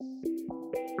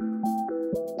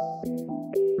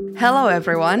Hello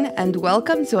everyone, and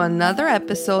welcome to another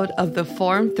episode of the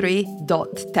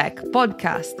Form3.tech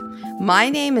podcast. My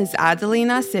name is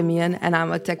Adelina Simeon, and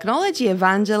I'm a technology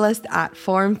evangelist at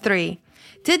Form3.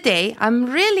 Today, I'm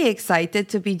really excited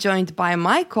to be joined by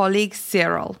my colleague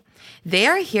Cyril. They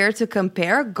are here to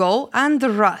compare Go and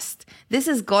Rust. This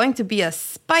is going to be a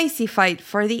spicy fight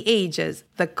for the ages,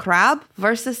 the crab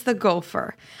versus the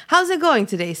gopher. How's it going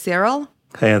today, Cyril?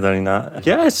 Hey, Adelina.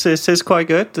 Yeah, it's quite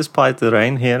good despite the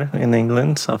rain here in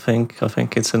England. I think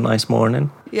it's a nice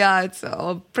morning. Yeah, it's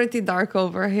pretty dark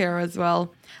over here as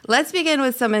well. Let's begin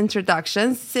with some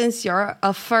introductions since you're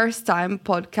a first-time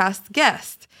podcast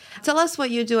guest. Tell us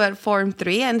what you do at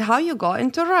Form3 and how you got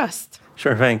into Rust.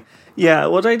 Sure thing. Yeah,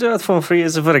 what I do at Form3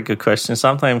 is a very good question.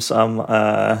 Sometimes I'm,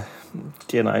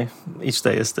 each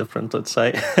day is different, let's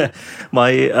say.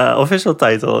 My official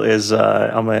title is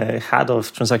I'm a head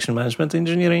of transaction management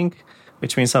engineering,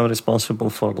 which means I'm responsible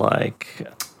for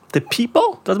the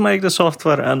people that make the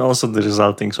software and also the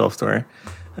resulting software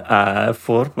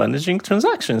for managing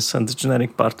transactions and the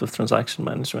generic part of transaction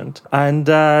management. And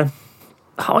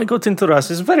how I got into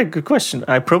Rust is a very good question.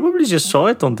 I probably just saw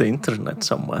it on the internet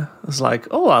somewhere. It's like,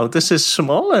 oh, wow, this is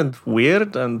small and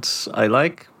weird, and I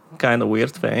like kind of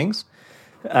weird things.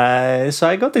 So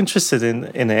I got interested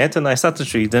in it, and I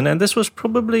started reading. And this was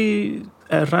probably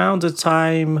around the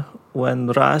time when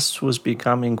Rust was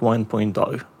becoming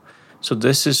 1.0. So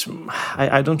this is,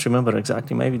 I don't remember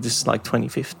exactly, maybe this is like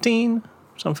 2015,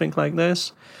 something like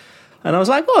this. And I was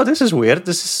like, oh, this is weird.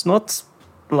 This is not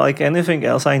like anything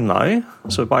else I know.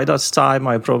 So by that time,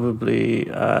 I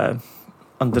probably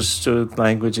understood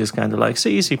languages kind of like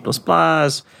C, C++,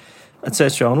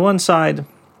 etc. on one side.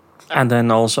 And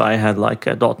then also I had like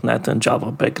a .NET and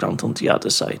Java background on the other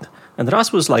side. And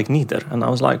Rust was like neither. And I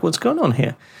was like, what's going on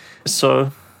here? So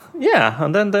yeah,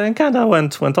 and then kind of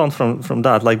went on from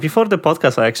that. Like before the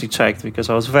podcast, I actually checked because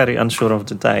I was very unsure of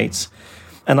the dates.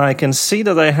 And I can see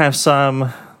that I have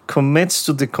some commits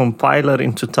to the compiler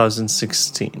in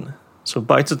 2016. So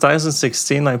by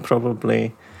 2016, I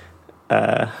probably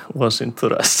was into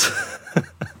Rust.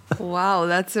 Wow,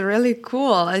 that's really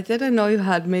cool. I didn't know you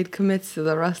had made commits to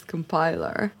the Rust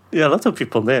compiler. Yeah, a lot of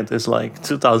people did. It's like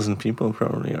 2,000 people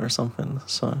probably or something.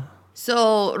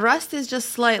 So Rust is just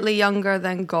slightly younger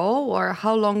than Go, or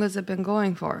how long has it been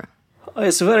going for?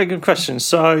 It's a very good question.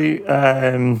 So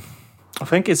I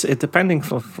think it's depending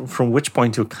from which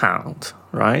point you count,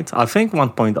 right? I think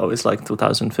 1.0 is like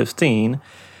 2015,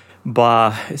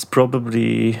 but it's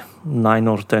probably 9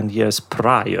 or 10 years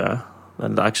prior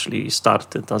and actually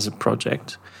started as a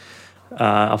project.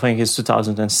 I think it's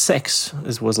 2006.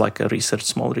 It was like a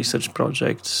small research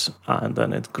project, and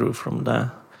then it grew from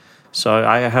there. So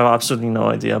I have absolutely no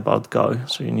idea about Go.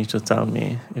 So you need to tell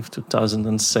me if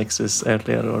 2006 is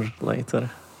earlier or later.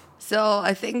 So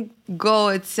I think Go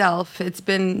itself, it's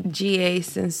been GA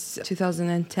since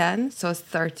 2010, so it's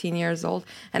 13 years old.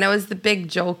 And it was the big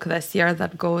joke this year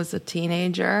that Go is a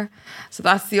teenager. So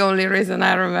that's the only reason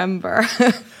I remember.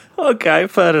 Okay,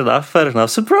 fair enough.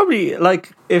 So probably,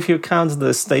 like, if you count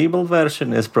the stable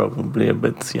version, is probably a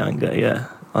bit younger, yeah,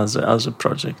 as a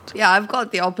project. Yeah, I've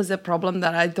got the opposite problem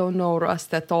that I don't know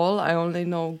Rust at all. I only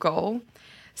know Go.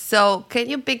 So can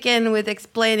you begin with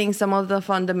explaining some of the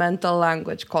fundamental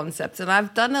language concepts? And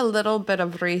I've done a little bit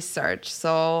of research,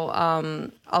 so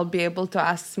I'll be able to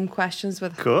ask some questions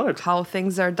with how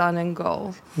things are done in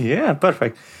Go. Yeah,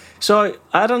 perfect. So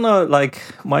I don't know, like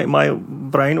my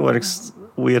brain works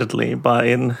weirdly, but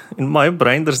in my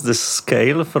brain there's this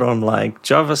scale from like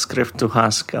JavaScript to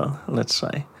Haskell, let's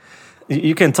say.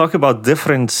 You can talk about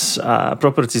different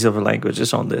properties of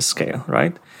languages on this scale,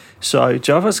 right? So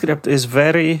JavaScript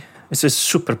is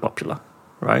super popular,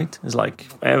 right? It's like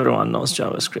everyone knows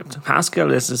JavaScript.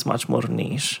 Haskell is much more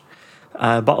niche.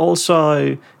 But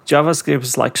also JavaScript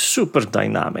is like super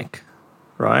dynamic,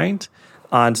 right?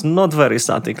 And not very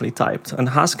statically typed. And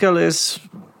Haskell is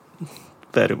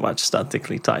very much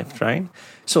statically typed, right?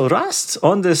 So Rust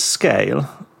on this scale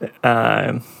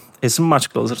is much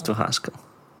closer to Haskell.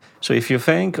 So if you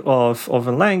think of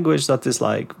a language that is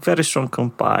like very strong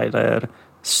compiler,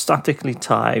 statically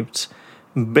typed,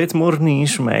 bit more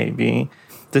niche maybe,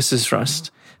 this is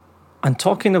Rust. And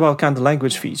talking about kind of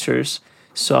language features,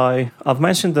 so I've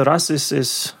mentioned the Rust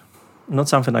is not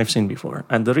something I've seen before.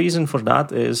 And the reason for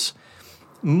that is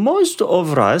most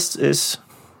of Rust is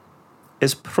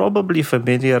probably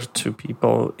familiar to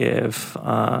people if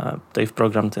they've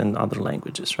programmed in other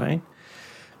languages, right?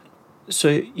 So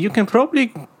you can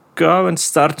probably go and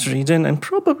start reading and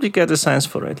probably get a sense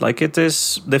for it. Like it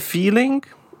is, the feeling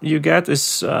you get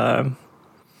is the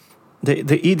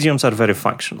idioms are very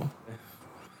functional.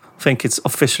 think it's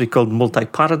officially called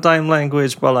multi-paradigm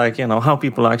language, but like, how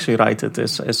people actually write it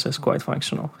is quite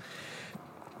functional.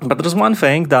 But there's one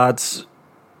thing that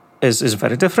is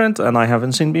very different and I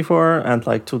haven't seen before, and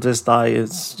like to this day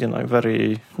it's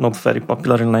not very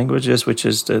popular in languages, which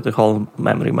is the whole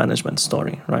memory management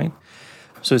story, right?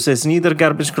 So it's neither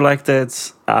garbage collected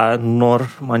nor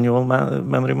manual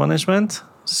memory management.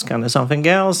 It's kind of something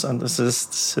else, and this is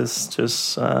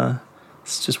just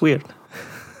it's just weird.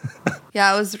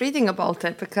 Yeah, I was reading about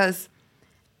it because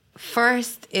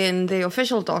first in the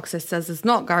official docs it says it's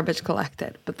not garbage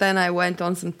collected, but then I went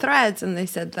on some threads and they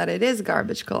said that it is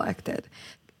garbage collected.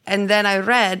 And then I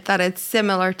read that it's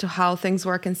similar to how things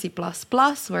work in C++,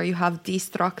 where you have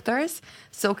destructors.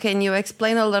 So can you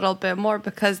explain a little bit more?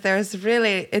 Because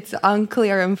it's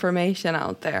unclear information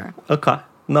out there. Okay.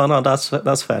 No,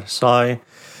 that's fair. So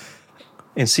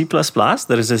in C++,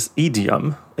 there is this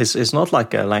idiom. It's not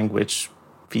like a language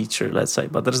feature, let's say,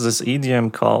 but there's this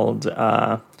idiom called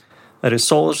a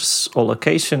resource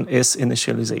allocation is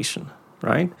initialization,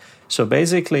 right? So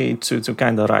basically, to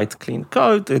kind of write clean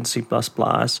code in C++,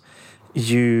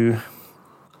 you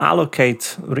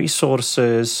allocate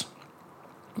resources.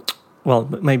 Well,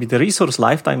 maybe the resource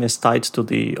lifetime is tied to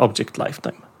the object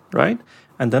lifetime, right?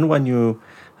 And then when you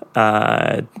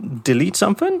delete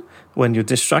something, when you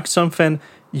destruct something,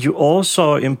 you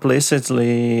also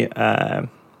implicitly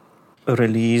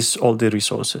release all the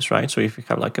resources, right? So if you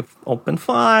have like an open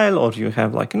file or you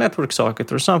have like a network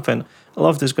socket or something, a lot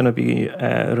of this is going to be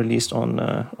released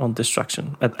on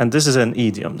destruction. And this is an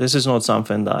idiom. This is not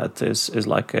something that is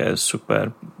like a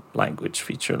super language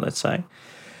feature, let's say.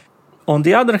 On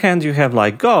the other hand, you have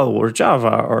like Go or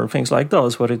Java or things like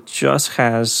those where it just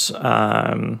has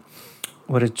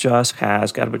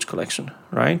garbage collection,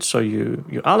 right? So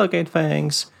you allocate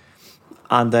things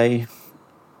and they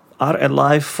are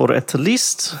alive for at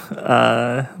least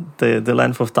the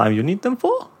length of time you need them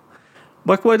for,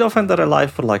 but quite often they're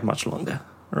alive for like much longer,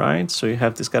 right? So you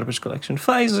have these garbage collection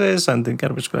phases, and the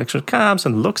garbage collection comes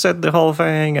and looks at the whole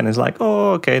thing and is like,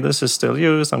 oh, okay, this is still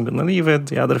used, I'm gonna leave it.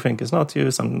 The other thing is not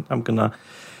used, I'm gonna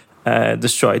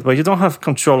destroy it. But you don't have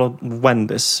control of when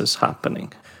this is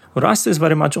happening. Rust is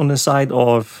very much on the side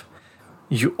of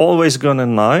you always gonna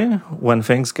know when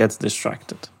things get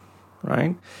distracted,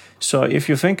 right? So if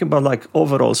you think about like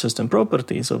overall system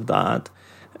properties of that,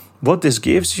 what this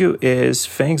gives you is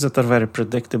things that are very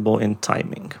predictable in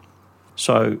timing.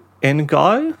 So in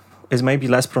Go is maybe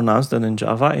less pronounced than in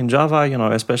Java. In Java,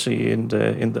 especially in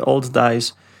the old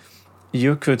days,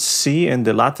 you could see in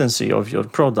the latency of your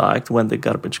product when the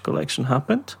garbage collection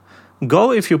happened.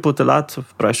 Go, if you put a lot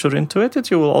of pressure into it,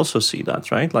 you will also see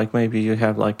that, right? Like maybe you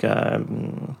have like a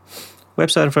web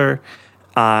server,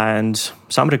 and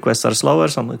some requests are slower,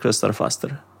 some requests are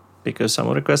faster, because some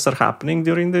requests are happening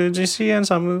during the GC and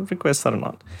some requests are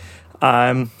not.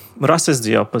 Rust is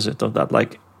the opposite of that.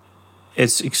 Like,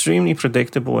 it's extremely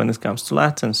predictable when it comes to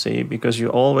latency because you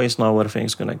always know where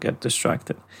things are going to get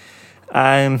distracted.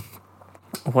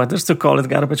 Whether to call it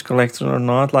garbage collection or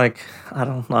not, like, I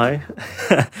don't know.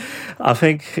 I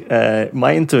think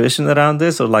my intuition around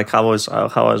this, or like how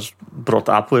I was brought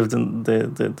up with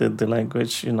the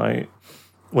language,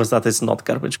 was that it's not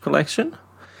garbage collection,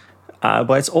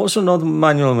 but it's also not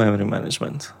manual memory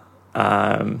management.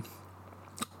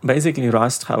 Basically,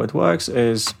 Rust, how it works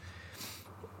is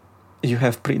you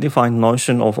have predefined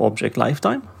notion of object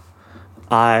lifetime,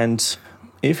 and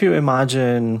if you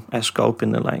imagine a scope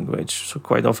in the language, so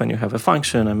quite often you have a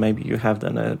function, and maybe you have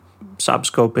then a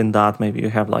subscope in that. Maybe you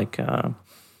have like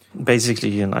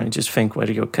basically, just think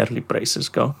where your curly braces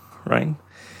go, right?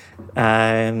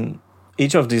 And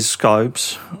each of these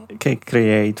scopes can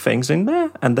create things in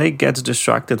there, and they get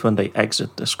distracted when they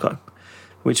exit the scope,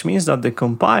 which means that the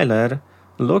compiler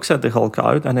looks at the whole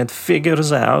code and it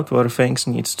figures out where things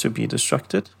need to be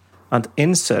destructed and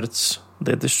inserts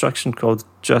the destruction code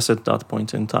just at that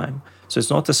point in time. So it's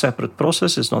not a separate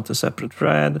process, it's not a separate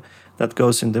thread that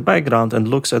goes in the background and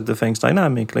looks at the things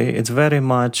dynamically. It's very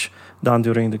much done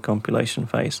during the compilation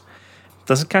phase.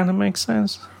 Does it kind of make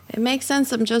sense? It makes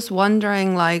sense. I'm just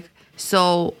wondering,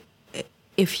 so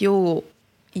if you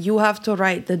have to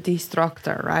write the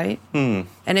destructor, right?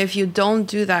 And if you don't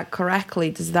do that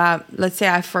correctly, does that, let's say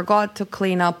I forgot to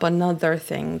clean up another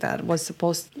thing that was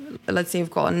let's say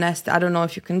you've got a nest, I don't know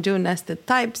if you can do nested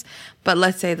types, but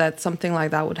let's say that something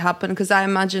like that would happen, because I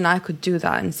imagine I could do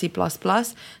that in C++.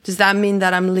 Does that mean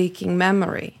that I'm leaking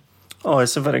memory? Oh,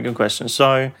 it's a very good question.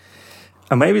 So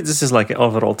maybe this is like an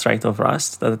overall trait of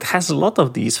Rust, that it has a lot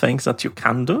of these things that you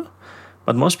can do,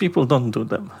 but most people don't do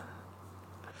them.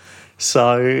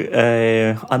 So,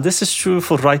 and this is true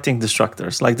for writing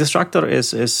destructors. Like destructor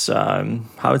is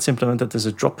how it's implemented as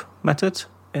a drop method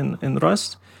in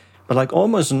Rust, but like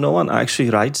almost no one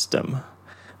actually writes them.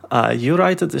 You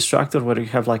write a destructor where you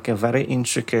have like a very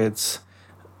intricate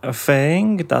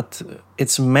thing that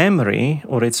its memory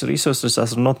or its resources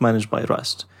are not managed by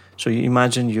Rust. So you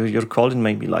imagine you're calling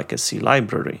maybe like a C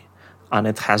library, and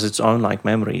it has its own like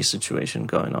memory situation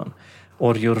going on.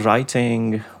 Or you're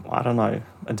writing, I don't know,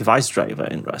 a device driver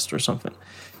in Rust or something.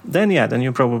 Then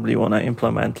you probably want to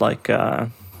implement like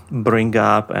bring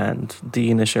up and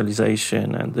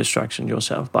deinitialization and destruction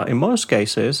yourself. But in most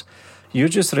cases, you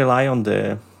just rely on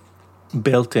the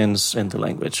built-ins in the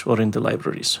language or in the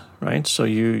libraries, right? So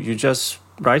you just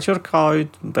write your code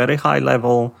very high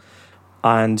level,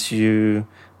 and you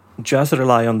just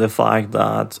rely on the fact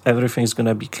that everything's going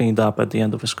to be cleaned up at the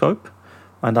end of a scope,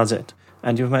 and that's it.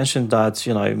 And you've mentioned that,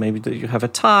 maybe you have a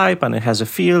type and it has a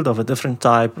field of a different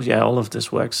type. Yeah, all of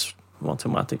this works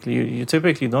automatically. You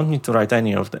typically don't need to write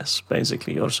any of this,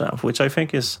 basically, yourself, which I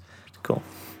think is cool.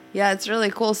 Yeah, it's really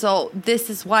cool. So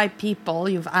this is why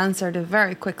you've answered it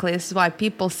very quickly. This is why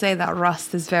people say that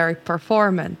Rust is very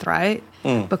performant, right?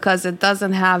 Because it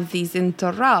doesn't have these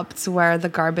interrupts where the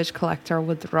garbage collector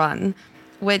would run,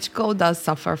 which Go does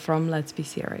suffer from, let's be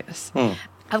serious.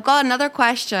 I've got another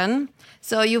question.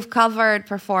 So you've covered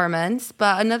performance,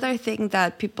 but another thing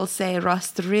that people say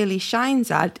Rust really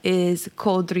shines at is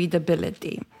code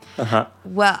readability.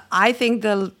 Well, I think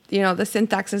the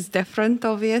syntax is different,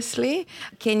 obviously.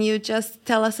 Can you just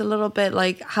tell us a little bit,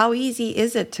 like, how easy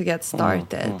is it to get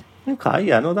started? Okay,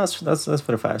 yeah, no, that's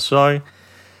very fast. So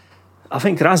I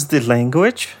think Rust, the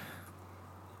language,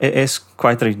 it is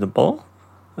quite readable.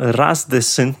 Rust, the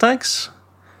syntax,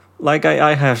 like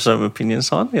I have some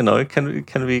opinions on, it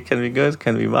can be good,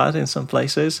 can be bad in some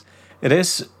places. It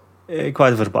is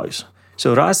quite verbose.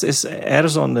 So Rust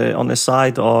errs on the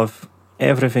side of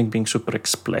everything being super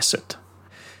explicit.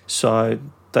 So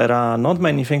there are not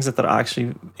many things that are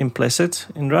actually implicit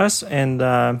in Rust, and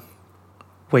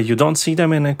where you don't see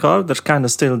them in a code, they're kind of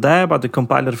still there, but the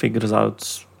compiler figures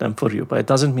out them for you. But it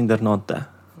doesn't mean they're not there.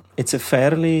 It's a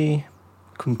fairly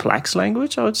complex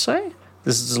language, I would say.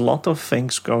 There's a lot of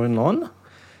things going on,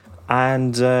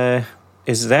 and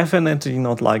it's definitely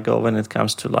not like Go when it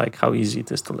comes to like how easy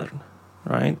it is to learn,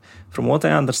 right? From what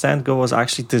I understand, Go was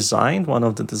actually designed. One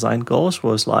of the design goals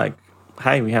was like,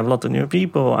 hey, we have a lot of new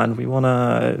people and we want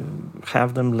to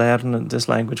have them learn this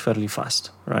language fairly fast,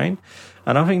 right?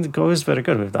 And I think Go is very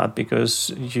good with that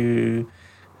because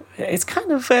it's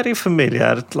kind of very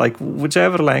familiar. Like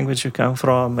whichever language you come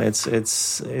from, it's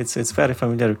very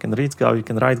familiar. You can read Go, you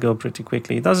can write Go pretty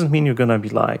quickly. It doesn't mean you're gonna be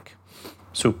like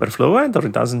super fluent, or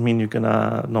it doesn't mean you're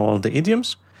gonna know all the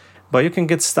idioms, but you can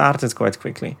get started quite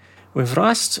quickly. With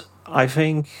Rust, I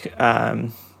think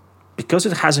because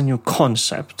it has a new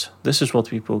concept, this is what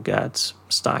people get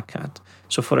stuck at.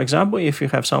 So, for example, if you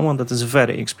have someone that is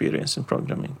very experienced in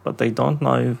programming, but they don't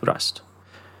know Rust,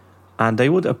 and they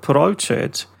would approach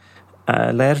it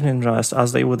learning Rust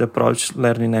as they would approach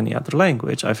learning any other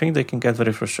language, I think they can get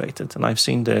very frustrated. And I've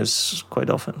seen this quite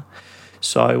often.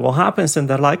 So what happens then,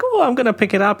 they're like, oh, I'm going to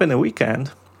pick it up in a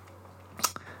weekend.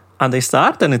 And they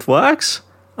start and it works.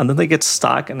 And then they get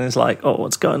stuck and it's like, oh,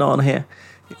 what's going on here?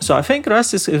 So I think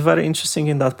Rust is very interesting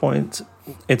in that point.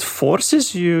 It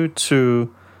forces you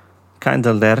to kind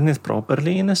of learn it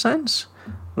properly in a sense.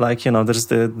 Like, there's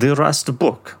the Rust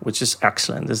book, which is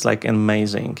excellent. It's like an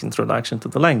amazing introduction to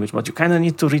the language, but you kind of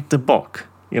need to read the book.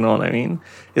 You know what I mean?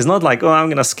 It's not like, oh, I'm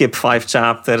going to skip 5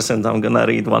 chapters and I'm going to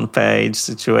read 1 page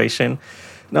situation.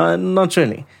 No, not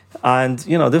really. And,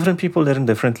 different people learn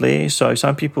differently. So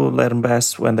some people learn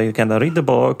best when they kind of read the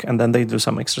book and then they do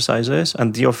some exercises.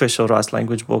 And the official Rust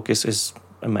language book is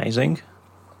amazing.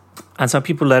 And some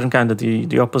people learn kind of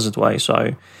the opposite way.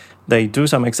 So they do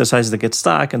some exercises, they get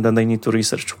stuck, and then they need to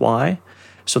research why.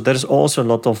 So there's also a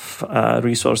lot of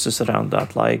resources around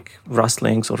that, like Rust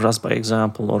links or Rust by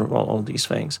example or all these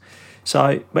things.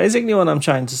 So basically what I'm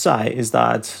trying to say is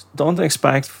that don't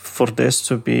expect for this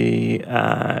to be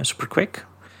super quick,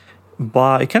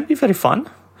 but it can be very fun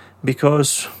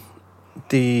because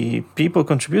the people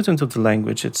contributing to the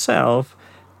language itself,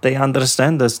 they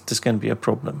understand that this can be a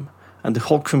problem. And the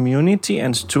whole community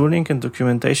and tooling and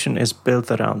documentation is built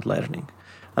around learning.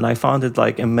 And I found it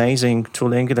like amazing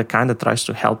tooling that kind of tries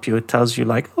to help you. It tells you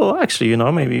like, oh, actually,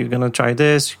 maybe you're going to try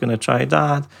this, you're going to try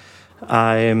that.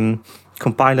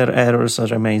 Compiler errors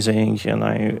are amazing.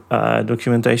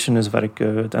 Documentation is very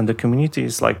good. And the community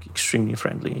is like extremely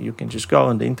friendly. You can just go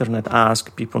on the internet,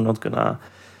 ask. People not going to,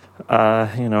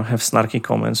 have snarky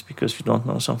comments because you don't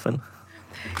know something.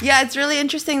 Yeah, it's really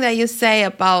interesting that you say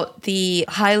about the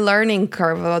high learning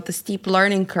curve, about the steep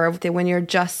learning curve that when you're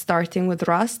just starting with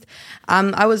Rust.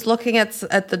 I was looking at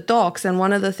the docs, and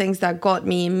one of the things that got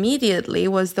me immediately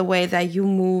was the way that you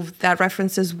move that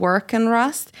references work in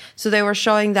Rust. So they were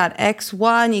showing that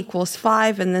x1 equals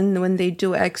 5, and then when they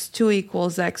do x2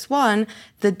 equals x1,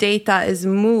 the data is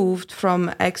moved from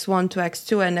x1 to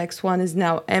x2, and x1 is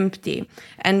now empty.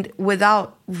 And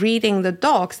without reading the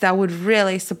docs, that would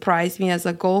really surprise me as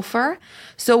a Gopher.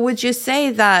 So would you say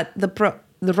that the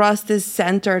Rust is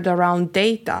centered around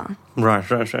data? Right.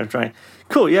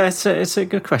 Cool. Yeah, it's a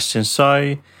good question.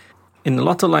 So in a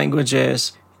lot of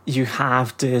languages, you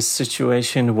have this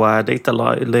situation where data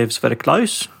lives very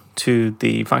close to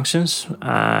the functions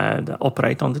that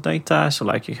operate on the data. So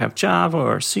like you have Java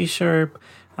or C#,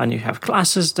 and you have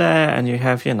classes there, and you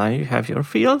have your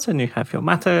fields and you have your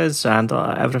methods, and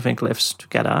everything lives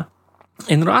together.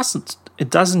 In Rust, it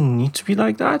doesn't need to be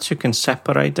like that. You can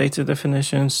separate data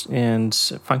definitions and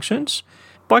functions,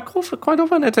 but quite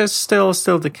often it is still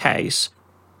the case.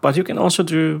 But you can also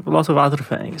do a lot of other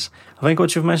things. I think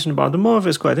what you've mentioned about the move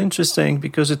is quite interesting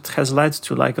because it has led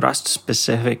to like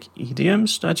Rust-specific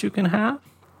idioms that you can have.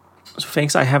 So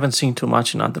things I haven't seen too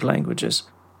much in other languages.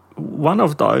 One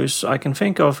of those I can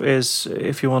think of is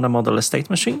if you want to model a state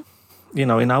machine. In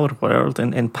our world,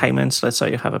 in payments, let's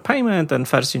say you have a payment, and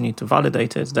first you need to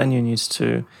validate it, then you need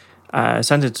to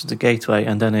send it to the gateway,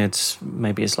 and then it's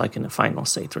like in a final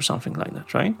state or something like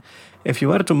that, right? If you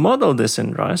were to model this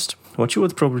in Rust, what you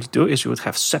would probably do is you would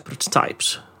have separate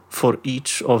types for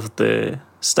each of the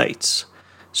states.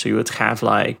 So you would have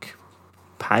like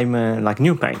payment, like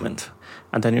new payment,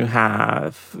 and then you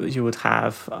would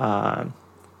have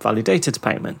validated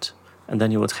payment, and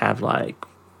then you would have like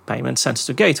payment sent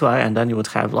to gateway, and then you would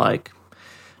have like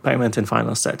payment in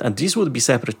final state. And these would be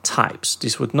separate types.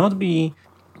 These would not be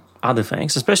other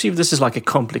things, especially if this is like a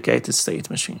complicated state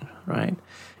machine, right?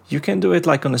 You can do it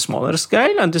like on a smaller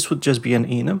scale, and this would just be an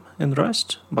enum in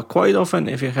Rust. But quite often,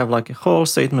 if you have like a whole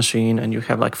state machine and you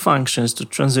have like functions to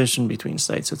transition between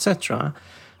states, etc.,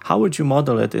 how would you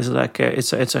model it? Is like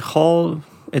it's a whole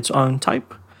its own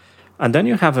type. And then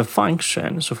you have a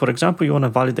function. So for example, you want to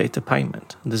validate a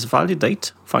payment. This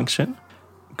validate function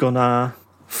gonna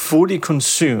fully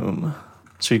consume.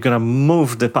 So you're gonna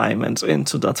move the payment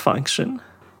into that function.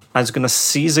 And it's gonna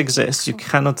cease exist. You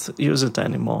cannot use it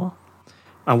anymore.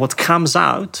 And what comes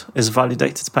out is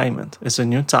validated payment. It's a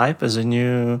new type, is a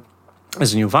new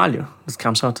value that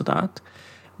comes out of that.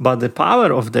 But the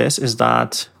power of this is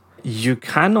that you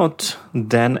cannot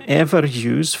then ever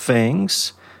use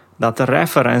things that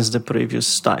reference the previous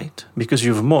state because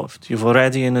you've moved. You've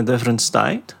already in a different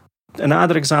state.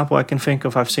 Another example I can think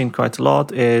of, I've seen quite a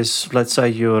lot, is let's say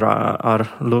you are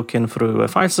looking through a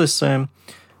file system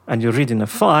and you're reading a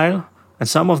file, and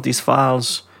some of these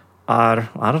files are,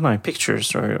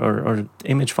 pictures or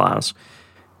image files.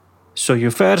 So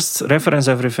you first reference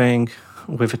everything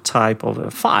with a type of a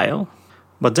file,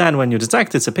 but then when you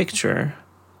detect it's a picture,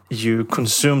 you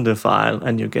consume the file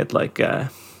and you get like a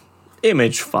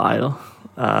image file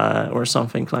or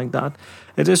something like that.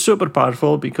 It is super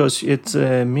powerful because it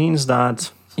means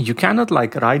that you cannot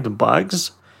like write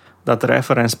bugs that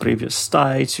reference previous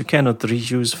states. You cannot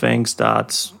reuse things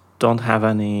that don't have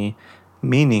any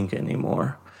meaning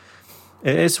anymore.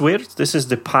 It's weird. This is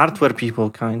the part where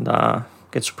people kind of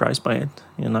get surprised by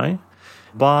it,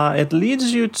 But it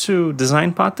leads you to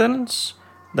design patterns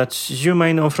that you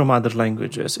may know from other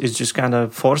languages. It just kind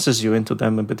of forces you into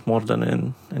them a bit more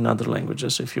than in other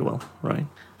languages, if you will, right?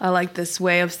 I like this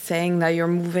way of saying that you're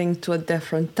moving to a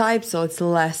different type, so it's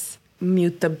less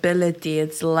mutability,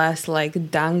 it's less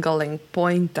like dangling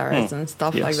pointers and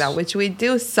stuff like that, which we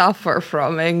do suffer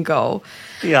from in Go.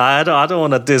 Yeah, I don't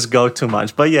want to diss Go too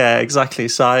much, but yeah, exactly.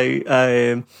 So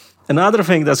another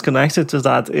thing that's connected to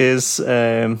that is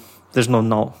there's no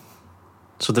null.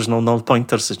 So there's no null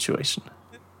pointer situation.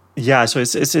 Yeah, so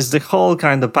it's the whole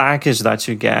kind of package that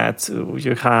you get.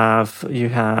 You have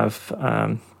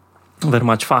very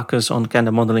much focus on kind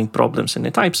of modeling problems in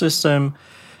the type system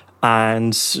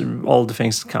and all the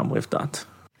things that come with that.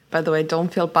 By the way,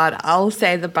 don't feel bad. I'll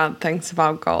say the bad things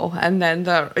about Go, and then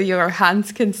your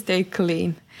hands can stay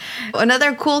clean.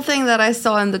 Another cool thing that I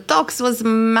saw in the docs was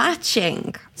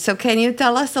matching. So can you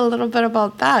tell us a little bit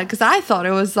about that? Because I thought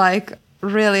it was like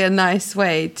really a nice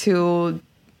way to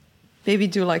maybe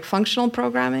do like functional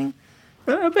programming?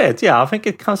 A bit, yeah. I think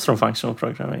it comes from functional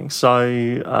programming. So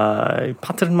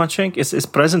pattern matching is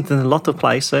present in a lot of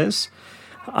places.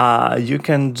 You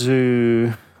can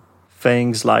do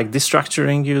things like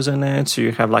destructuring using it. So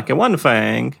you have like a one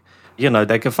thing.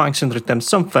 like a function returns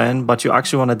something, but you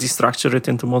actually want to destructure it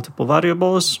into multiple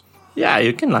variables. Yeah,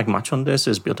 you can like match on this,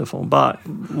 is beautiful. But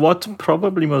what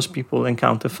probably most people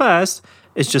encounter first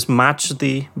is just match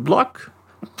the block.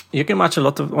 You can match on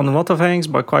a lot of things,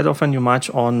 but quite often you match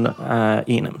on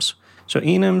enums. So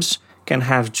enums can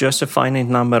have just a finite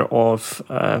number of,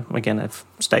 of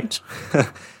states.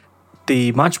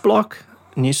 The match block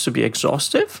needs to be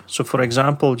exhaustive. So for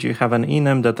example, you have an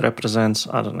enum that represents,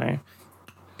 I don't know,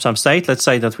 some state. Let's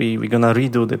say that we're going to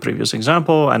redo the previous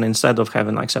example, and instead of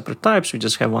having like separate types, we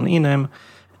just have one enum,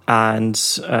 and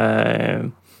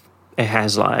it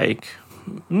has like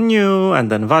new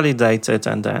and then validated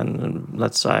and then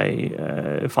let's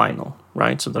say final,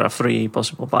 right? So there are 3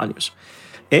 possible values.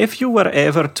 If you were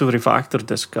ever to refactor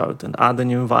this code and add a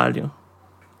new value,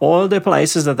 all the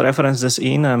places that reference this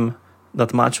enum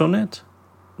that match on it,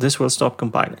 this will stop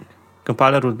compiling.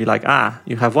 Compiler would be like,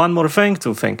 you have one more thing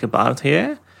to think about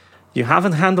here. You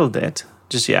haven't handled it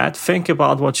just yet. Think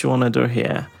about what you want to do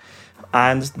here.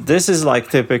 And this is like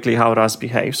typically how Rust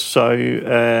behaves. So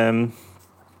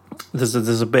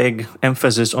there's a big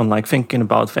emphasis on like thinking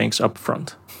about things up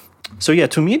front. So yeah,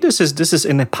 to me, this is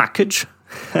in a package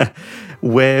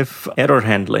with error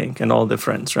handling and all the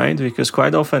friends, right? Because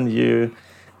quite often you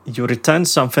return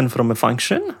something from a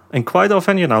function, and quite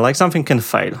often, like something can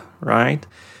fail, right?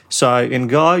 So in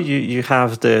Go, you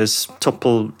have this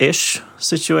tuple-ish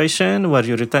situation where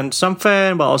you return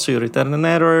something, but also you return an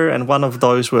error, and one of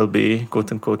those will be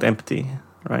quote-unquote empty,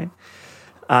 right?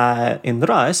 In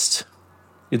Rust,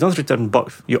 you don't return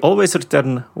both. You always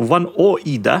return one or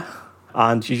either,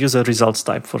 and you use a results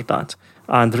type for that.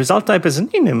 And the result type is an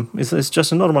enum. It's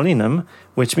just a normal enum,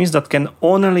 which means that can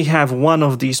only have one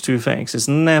of these 2 things. It's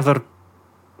never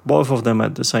both of them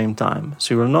at the same time.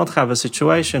 So you will not have a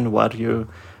situation where you,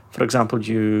 for example,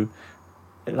 you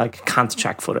like can't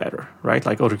check for error, right?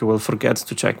 Like, or you will forget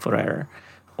to check for error.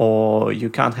 Or you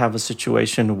can't have a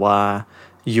situation where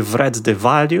you've read the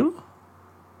value,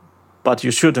 but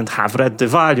you shouldn't have read the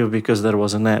value because there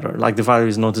was an error. Like the value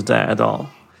is not there at all.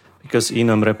 Because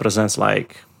enum represents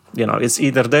like, it's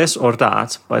either this or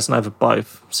that, but it's never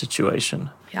both situation.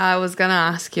 Yeah, I was going to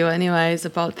ask you anyways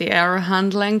about the error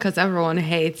handling, because everyone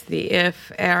hates the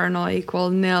if error not equal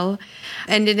nil.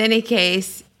 And in any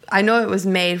case, I know it was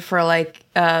made for like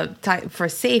type for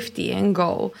safety in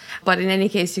Go, but in any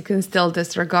case, you can still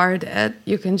disregard it.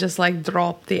 You can just like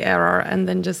drop the error and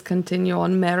then just continue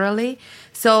on merrily.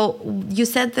 So you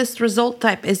said this result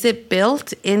type, is it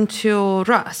built into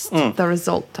Rust, the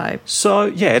result type? So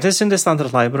yeah, it is in the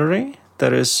standard library.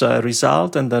 There is a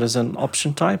result and there is an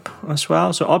option type as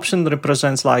well. So option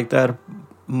represents like there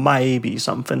may be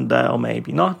something there or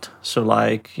maybe not. So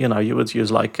like, you would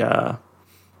use like,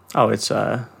 it's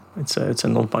a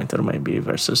null pointer maybe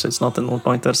versus it's not a null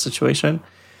pointer situation.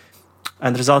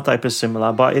 And result type is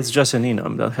similar, but it's just an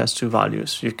enum that has 2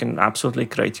 values. You can absolutely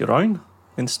create your own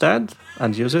instead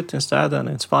and use it instead, and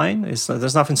it's fine.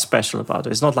 There's nothing special about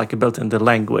it. It's not like built in the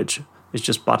language. It's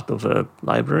just part of a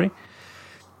library.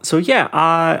 So yeah,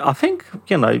 I think,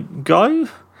 Go,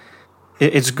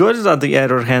 it's good that the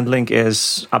error handling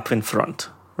is up in front,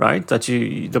 right? That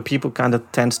the people kind of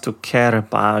tend to care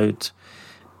about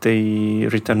the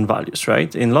return values,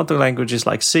 right? In a lot of languages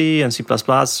like C and C++,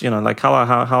 like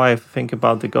how I think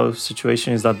about the Go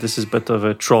situation is that this is a bit of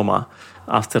a trauma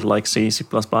after like C++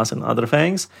 and other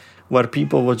things, where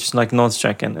people would just like not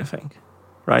check anything,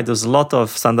 right? There's a lot of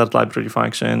standard library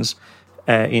functions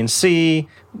in C,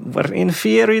 where in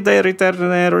theory they return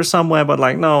an error somewhere, but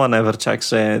like no one ever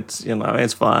checks it.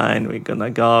 It's fine. We're gonna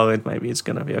go. Maybe it's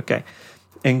gonna be okay.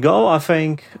 In Go, I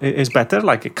think is better,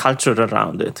 like a culture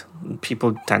around it.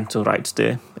 People tend to write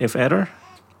the if error.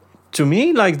 To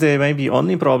me, like the maybe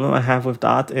only problem I have with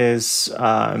that is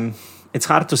it's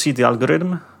hard to see the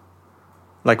algorithm.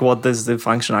 Like, what does the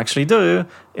function actually do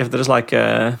if there's like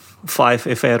a 5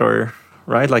 if error,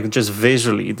 right? Like just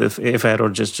visually, the if error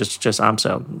just amps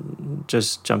out,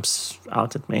 just jumps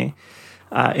out at me.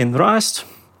 In Rust,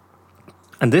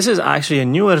 and this is actually a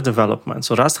newer development,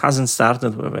 so Rust hasn't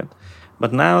started with it.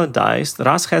 But nowadays,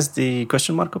 Rust has the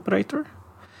question mark operator.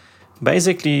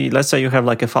 Basically, let's say you have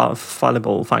like a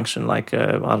fallible function, like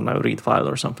read file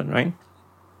or something, right?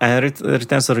 And it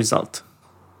returns the result.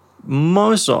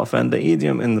 Most often, the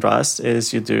idiom in Rust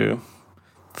is you do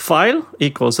file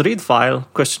equals read file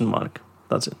question mark.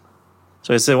 That's it.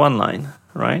 So it's a one line,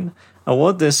 right? And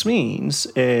what this means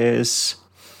is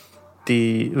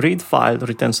the read file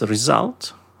returns the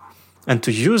result. And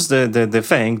to use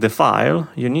the file,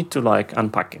 you need to like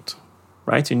unpack it,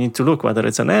 right? You need to look whether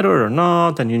it's an error or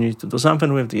not, and you need to do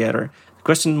something with the error. The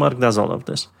question mark does all of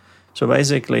this. So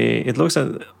basically, it looks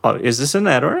at, is this an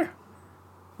error?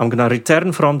 I'm going to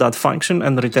return from that function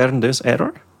and return this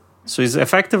error. So it's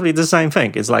effectively the same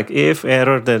thing. It's like if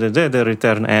error, they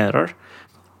return error.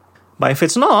 But if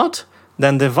it's not,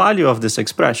 then the value of this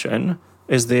expression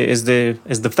is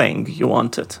the thing you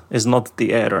wanted. Is not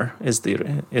the error. Is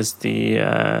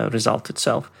the result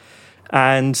itself.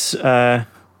 And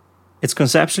it's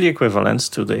conceptually equivalent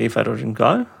to the if error in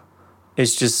Go.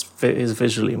 It's just is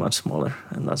visually much smaller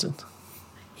and does it.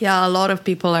 Yeah, a lot of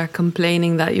people are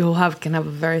complaining that can have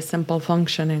a very simple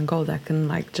function in Go that can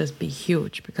like just be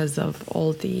huge because of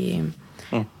all the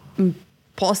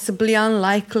possibly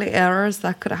unlikely errors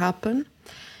that could happen.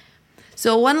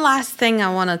 So one last thing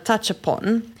I want to touch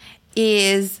upon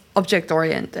is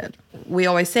object-oriented. We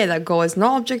always say that Go is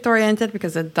not object-oriented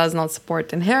because it does not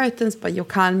support inheritance, but you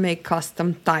can make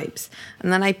custom types.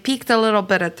 And then I peeked a little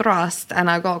bit at Rust, and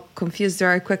I got confused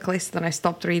very quickly, so then I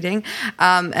stopped reading.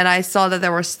 And I saw that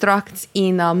there were structs,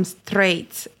 enums,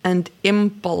 traits, and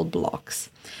impl blocks.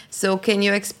 So can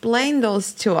you explain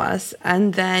those to us?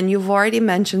 And then you've already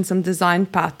mentioned some design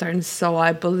patterns, so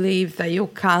I believe that you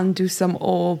can do some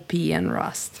OOP in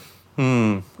Rust.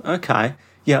 Okay.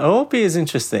 Yeah, OOP is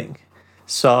interesting.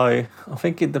 So I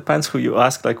think it depends who you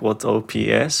ask, like what OOP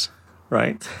is,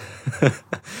 right?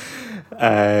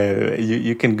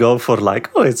 You can go for like,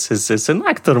 oh, it's an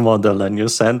actor model, and you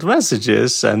send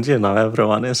messages, and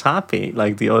everyone is happy.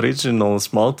 Like the original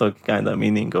Smalltalk kind of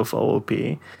meaning of OOP.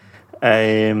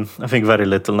 I think very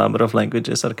little number of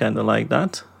languages are kind of like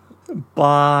that.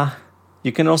 But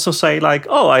you can also say like,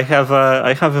 oh, I have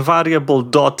a variable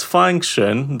dot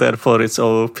function, therefore it's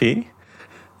OOP.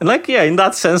 And like, yeah, in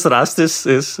that sense, Rust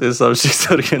is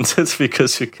object-oriented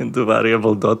because you can do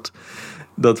variable dot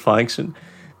function.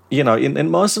 In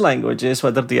most languages,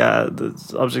 whether the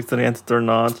object-oriented or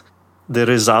not, the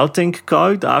resulting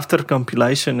code after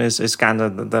compilation is kind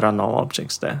of, there are no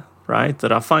objects there, right?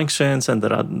 There are functions and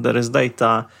there is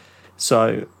data.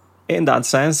 So in that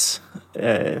sense,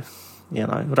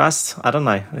 Rust, I don't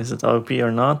know, is it OOP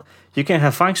or not? You can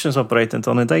have functions operating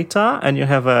on the data, and you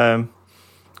have a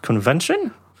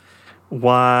convention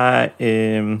why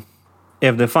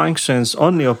if the functions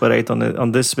only operate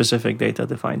on this specific data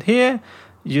defined here,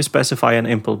 you specify an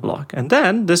impl block. And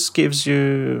then this gives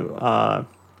you,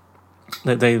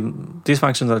 these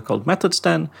functions are called methods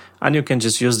then, and you can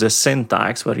just use the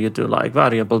syntax where you do like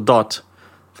variable dot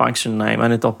function name,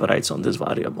 and it operates on this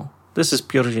variable. This is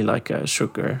purely like a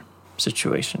sugar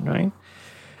situation, right?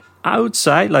 I would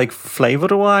say, like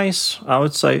flavor-wise, I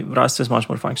would say Rust is much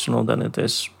more functional than it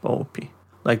is OOP.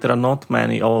 Like there are not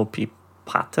many OOP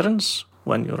patterns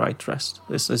when you write Rust.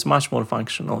 It's much more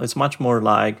functional. It's much more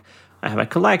like I have a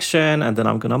collection, and then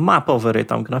I'm gonna map over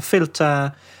it. I'm gonna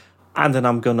filter, and then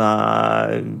I'm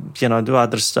gonna do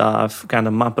other stuff. Kind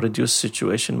of map reduce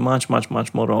situation much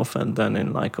more often than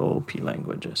in like OOP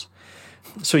languages.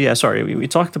 So yeah, sorry, we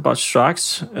talked about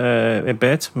structs a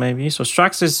bit, maybe. So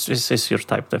structs is your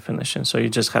type definition. So you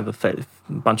just have a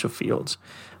bunch of fields.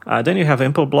 Then you have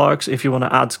impl blocks if you want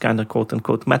to add kind of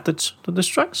quote-unquote methods to the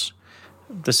structs.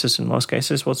 This is in most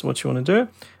cases what you want to do.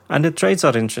 And the traits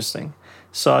are interesting.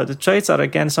 So the traits are,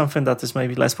 again, something that is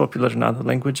maybe less popular in other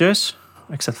languages,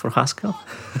 except for Haskell.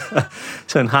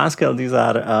 So in Haskell, these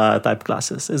are type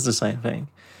classes. It's the same thing.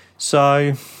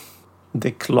 So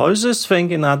the closest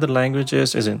thing in other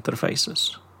languages is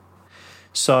interfaces.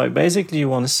 So basically you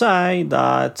want to say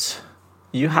that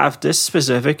you have this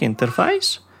specific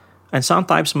interface, and some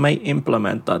types may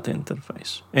implement that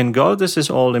interface. In Go, this is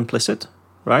all implicit,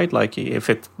 right? Like if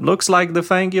it looks like the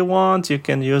thing you want, you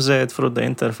can use it through the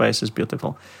interface. It's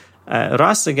beautiful.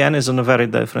 Rust, again, is on a very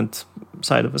different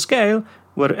side of a scale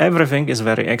where everything is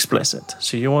very explicit.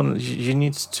 So you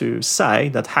need to say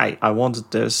that, hey, I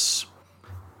want this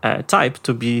type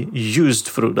to be used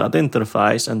through that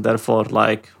interface, and therefore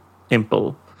like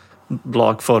impl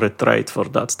block for a trait for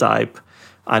that type,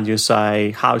 and you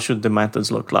say how should the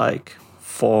methods look like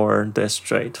for this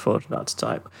trait for that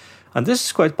type. And this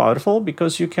is quite powerful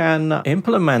because you can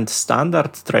implement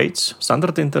standard traits,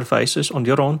 standard interfaces on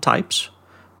your own types,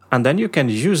 and then you can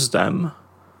use them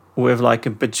with like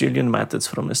a bajillion methods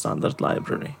from a standard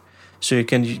library. So you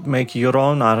can make your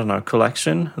own,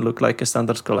 collection look like a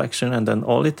standard collection, and then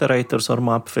all iterators or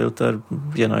map filter,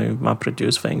 map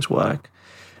reduce things work.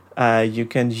 You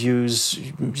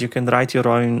can write your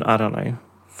own,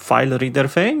 file reader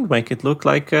thing, make it look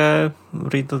like a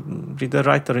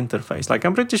reader-writer interface. Like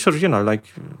I'm pretty sure, like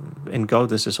in Go,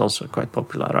 this is also quite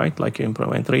popular, right? Like you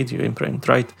implement read, you implement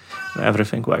write,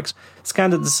 everything works. It's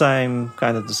kind of the same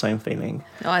feeling.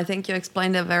 No, I think you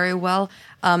explained it very well.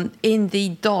 In the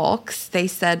docs, they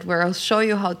said we'll show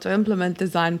you how to implement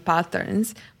design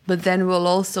patterns, but then we'll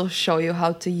also show you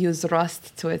how to use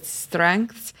Rust to its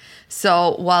strengths.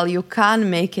 So while you can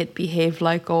make it behave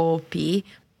like OOP,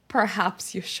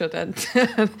 perhaps you shouldn't.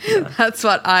 That's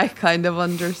what I kind of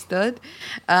understood.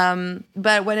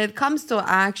 But when it comes to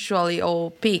actually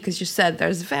OOP, because you said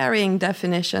there's varying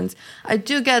definitions, I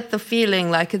do get the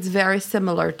feeling like it's very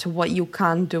similar to what you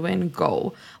can do in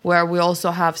Go, where we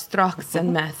also have structs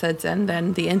and methods, and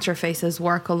then the interfaces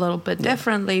work a little bit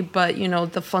differently, but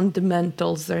the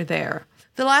fundamentals are there.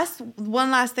 One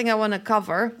last thing I want to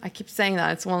cover, I keep saying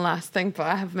that it's one last thing, but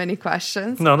I have many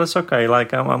questions. No, that's okay.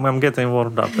 Like I'm getting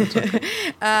warmed up. It's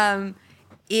okay.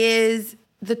 Is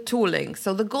the tooling.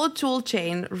 So the Go tool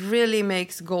chain really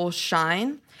makes Go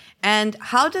shine. And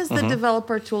how does the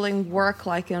developer tooling work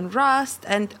like in Rust?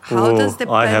 And how does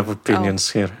I have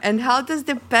opinions here. And how does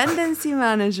dependency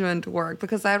management work?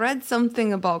 Because I read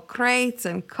something about crates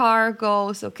and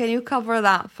cargo. So can you cover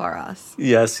that for us?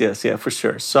 Yes, for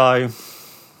sure. So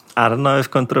I don't know if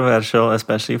controversial,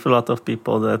 especially for a lot of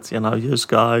people that, use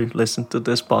Go, listen to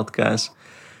this podcast,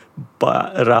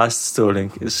 but Rust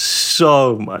tooling is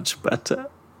so much better.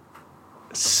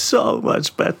 So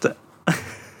much better.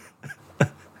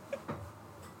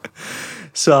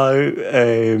 So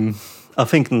I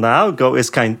think now Go is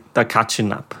kind of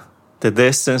catching up. The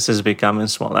distance is becoming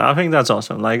smaller. I think that's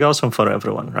awesome. Like awesome for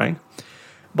everyone, right?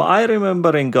 But I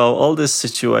remember in Go all this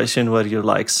situation where you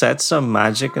set some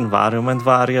magic environment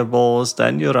variables,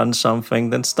 then you run something,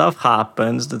 then stuff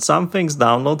happens, then some things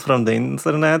download from the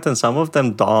internet and some of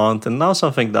them don't, and now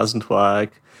something doesn't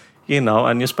work,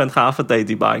 and you spend half a day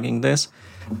debugging this.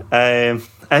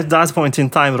 At that point in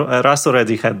time, Rust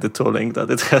already had the tooling that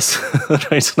it has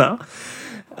right now.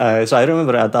 So I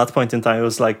remember at that point in time,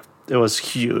 it was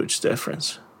huge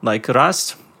difference. Like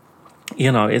Rust,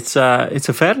 it's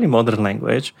a fairly modern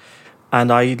language,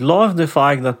 and I love the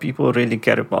fact that people really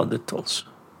care about the tools,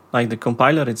 like the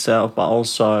compiler itself, but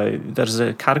also there's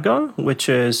a cargo, which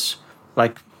is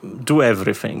do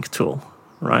everything tool,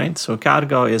 right? So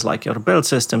cargo is like your build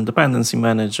system, dependency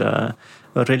manager,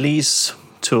 release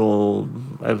tool,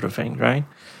 everything, right?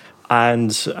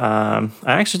 And I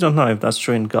actually don't know if that's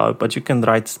true in Go, but you can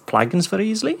write plugins very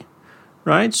easily,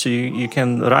 right? So you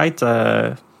can write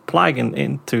a plugin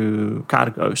into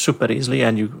Cargo super easily,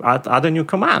 and you add a new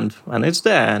command, and it's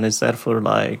there for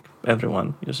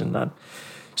everyone using that.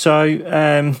 So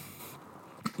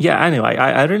anyway,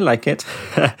 I really like it.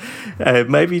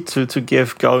 Maybe to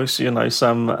give Go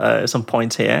some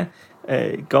points here.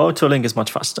 Go tooling is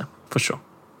much faster for sure,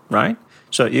 right?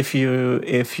 So if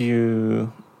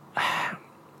you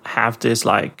have this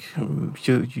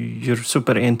you're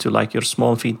super into your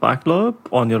small feedback loop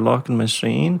on your local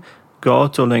machine, Go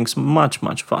tooling's much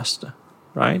faster,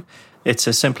 right? It's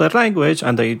a simpler language,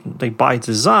 and they by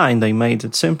design they made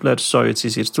it simpler so it's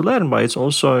easier to learn, but it's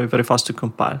also very fast to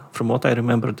compile. From what I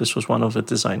remember, this was one of the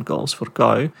design goals for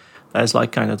Go, as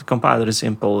kind of the compiler is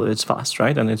simple, it's fast,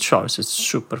 right? And it shows it's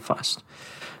super fast.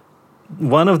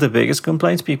 One of the biggest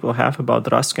complaints people have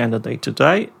about Rust kind of day to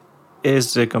day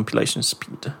is the compilation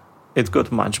speed. It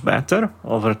got much better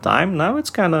over time. Now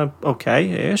it's kind of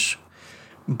okay-ish,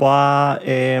 but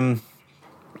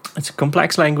it's a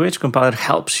complex language. Compiler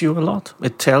helps you a lot.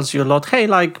 It tells you a lot. Hey,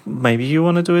 maybe you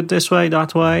want to do it this way,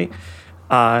 that way.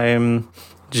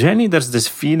 Generally, there's this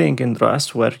feeling in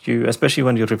Rust where you, especially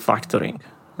when you're refactoring,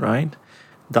 right,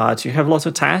 that you have lots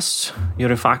of tests, you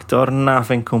refactor,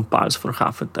 nothing compiles for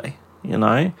half a day.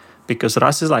 Because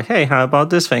Rust is hey, how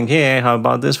about this thing here? How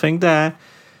about this thing there?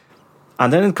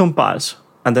 And then it compiles,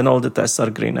 and then all the tests are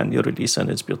green, and you release, and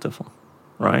it's beautiful,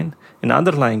 right? In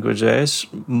other languages,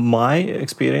 my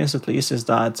experience at least is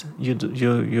that you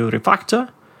refactor,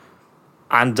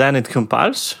 and then it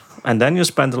compiles, and then you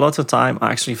spend a lot of time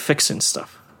actually fixing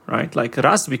stuff, right? Like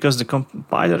Rust, because the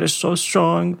compiler is so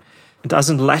strong, it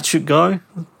doesn't let you go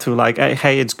to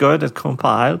hey, it's good, it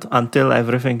compiled, until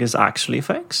everything is actually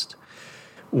fixed,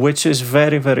 which is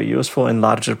very, very useful in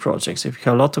larger projects. If you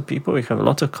have a lot of people, you have a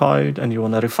lot of code, and you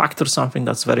want to refactor something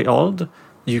that's very old,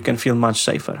 you can feel much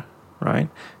safer, right?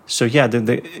 So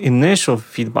the initial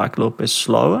feedback loop is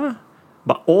slower,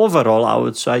 but overall, I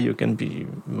would say you can be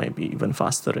maybe even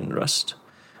faster in Rust.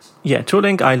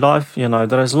 Tooling, I love,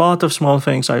 there's a lot of small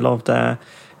things I love there,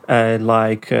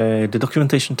 the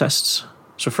documentation tests.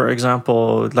 So, for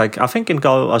example, I think in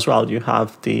Go as well, you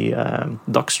have the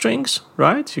doc strings,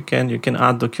 right? You can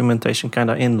add documentation kind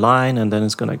of in line, and then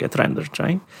it's going to get rendered,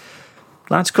 right?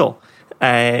 That's cool.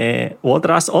 What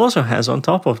Rust also has on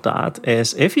top of that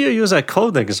is if you use a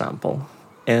code example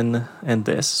in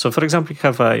this. So, for example, you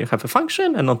have a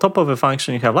function, and on top of a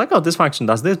function, you have this function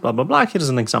does this, blah, blah, blah. Here's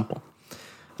an example.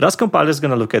 Rust compiler is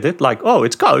going to look at it oh,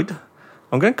 it's code.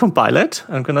 I'm going to compile it.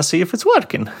 I'm going to see if it's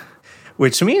working,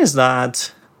 which means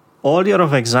that all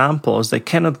your examples, they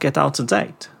cannot get out of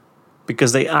date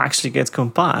because they actually get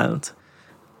compiled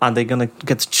and they're going to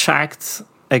get checked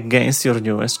against your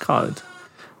newest code.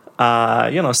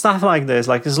 Stuff like this.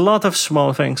 Like, there's a lot of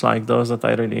small things like those that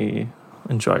I really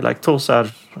enjoy. Like, tools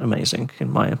are amazing, in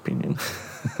my opinion.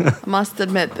 I must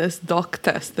admit, this doc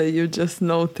test that you just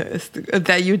noticed,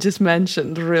 that you just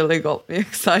mentioned, really got me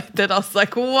excited. I was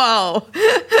like, wow.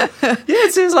 Yeah,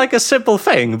 it seems like a simple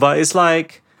thing, but it's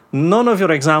like none of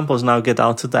your examples now get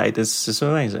out to date. It's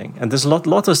amazing. And there's a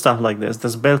lot of stuff like this.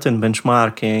 There's built-in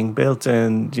benchmarking,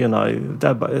 built-in,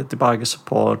 debugger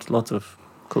support, a lot of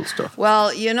cool stuff.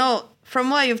 Well, from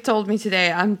what you've told me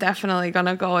today, I'm definitely going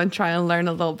to go and try and learn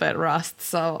a little bit Rust.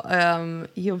 So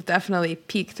you've definitely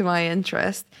piqued my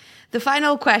interest. The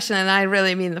final question, and I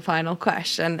really mean the final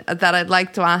question that I'd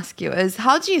like to ask you is,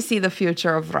 how do you see the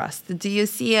future of Rust? Do you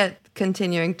see it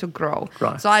continuing to grow?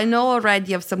 Right. So I know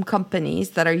already of some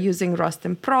companies that are using Rust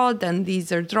in prod, and these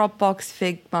are Dropbox,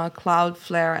 Figma,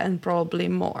 Cloudflare, and probably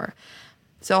more.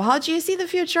 So how do you see the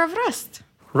future of Rust?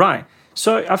 Right.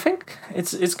 So I think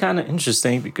it's kind of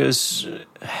interesting because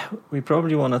we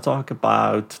probably want to talk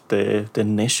about the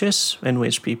niches in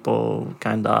which people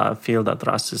kind of feel that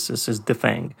Rust is the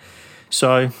thing.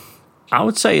 So I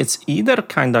would say it's either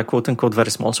kind of quote unquote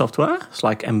very small software. It's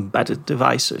like embedded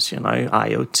devices,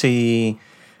 IoT.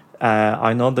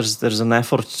 I know there's an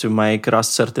effort to make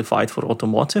Rust certified for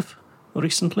automotive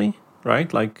recently,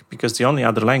 right? Like, because the only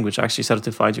other language actually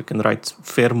certified you can write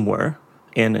firmware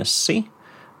in is C.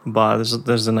 But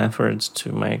there's an effort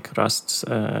to make Rust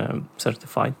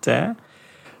certified there.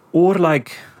 Or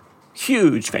like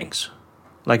huge things,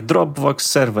 like Dropbox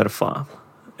server farm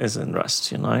is in Rust,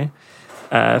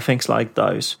 things like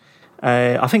those.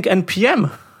 I think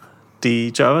NPM,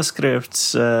 the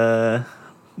JavaScript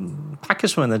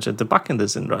package manager, the backend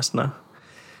is in Rust now,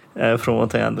 from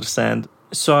what I understand.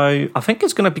 So I think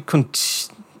it's going to be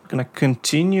going to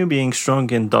continue being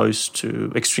strong in those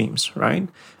two extremes, right?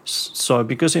 So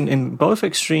because in both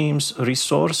extremes,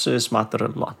 resources matter a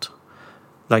lot.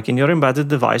 Like in your embedded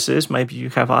devices, maybe you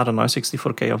have,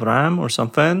 64K of RAM or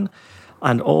something.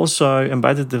 And also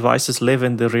embedded devices live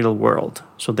in the real world.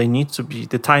 So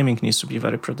the timing needs to be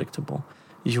very predictable.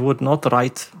 You would not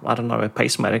write, a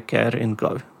pacemaker in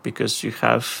Go because you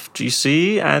have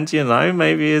GC and,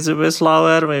 maybe it's a bit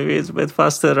slower, maybe it's a bit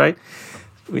faster, right?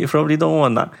 We probably don't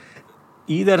want that.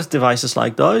 Either devices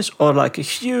like those or like a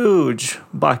huge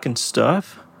backend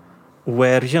stuff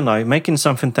where, making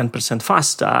something 10%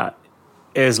 faster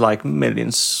is like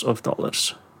millions of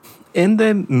dollars. In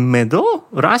the middle,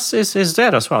 Rust is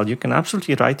there as well. You can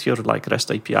absolutely write your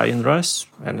REST API in Rust,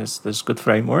 and there's good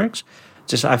frameworks.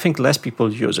 Just I think less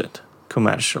people use it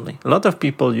commercially. A lot of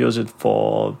people use it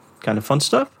for kind of fun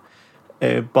stuff,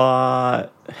 but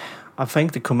I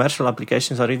think the commercial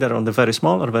applications are either on the very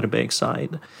small or very big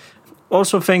side.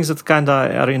 Also things that kind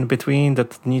of are in between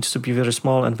that needs to be very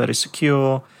small and very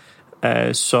secure.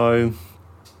 So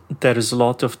there is a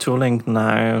lot of tooling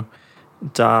now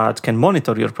that can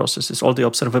monitor your processes. All the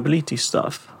observability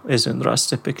stuff is in Rust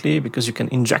typically because you can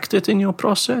inject it in your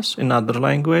process in another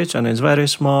language, and it's very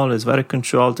small, it's very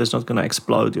controlled, it's not going to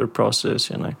explode your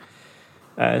process,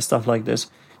 stuff like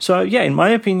this. So yeah, in my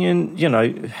opinion,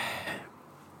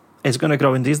 it's going to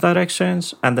grow in these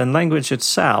directions. And then language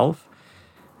itself,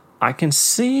 I can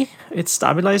see it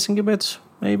stabilizing a bit,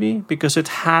 maybe, because it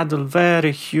had a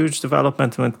very huge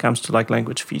development when it comes to like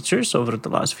language features over the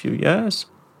last few years.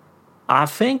 I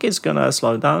think it's going to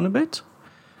slow down a bit.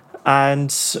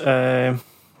 And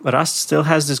Rust still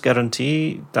has this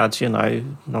guarantee that,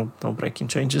 no breaking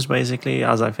changes, basically,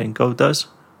 as I think Go does,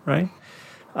 right?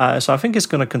 So I think it's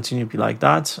going to continue to be like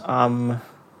that.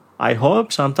 I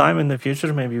hope sometime in the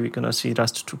future, maybe we're going to see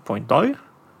Rust 2.0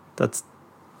 that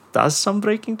does some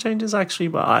breaking changes, actually.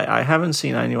 But I haven't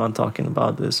seen anyone talking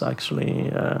about this,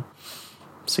 actually,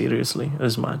 seriously,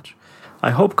 as much. I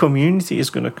hope community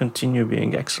is going to continue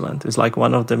being excellent. It's like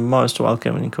one of the most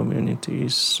welcoming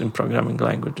communities in programming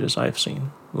languages I've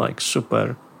seen. Like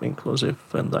super inclusive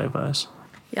and diverse.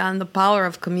 Yeah, and the power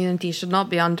of community should not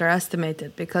be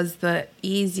underestimated because the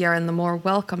easier and the more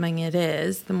welcoming it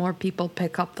is, the more people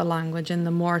pick up the language and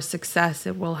the more success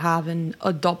it will have in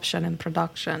adoption and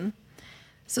production.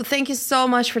 So thank you so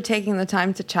much for taking the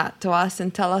time to chat to us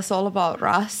and tell us all about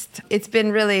Rust. It's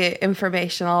been really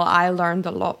informational. I learned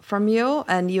a lot from you,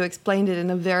 and you explained it in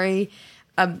a very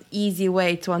easy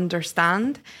way to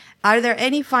understand. Are there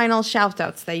any final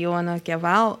shout-outs that you want to give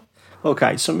out?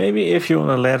 Okay, so maybe if you want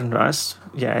to learn Rust,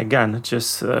 yeah, again,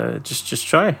 just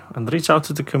try and reach out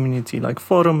to the community. Like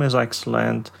forum is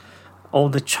excellent. all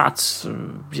the chats,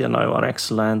 are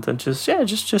excellent, and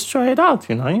just try it out,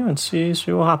 and see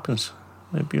what happens.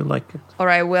 Maybe you like it. All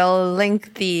right, we'll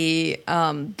link the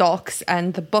docs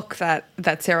and the book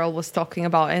that Cyril was talking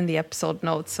about in the episode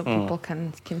notes so people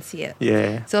can see it.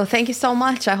 Yeah. So thank you so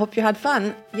much. I hope you had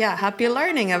fun. Yeah, happy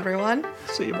learning, everyone.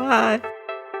 See you. Bye.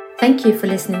 Thank you for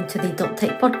listening to the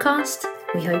 .tech podcast.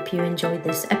 We hope you enjoyed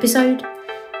this episode.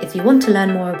 If you want to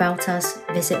learn more about us,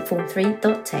 visit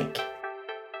form3.tech.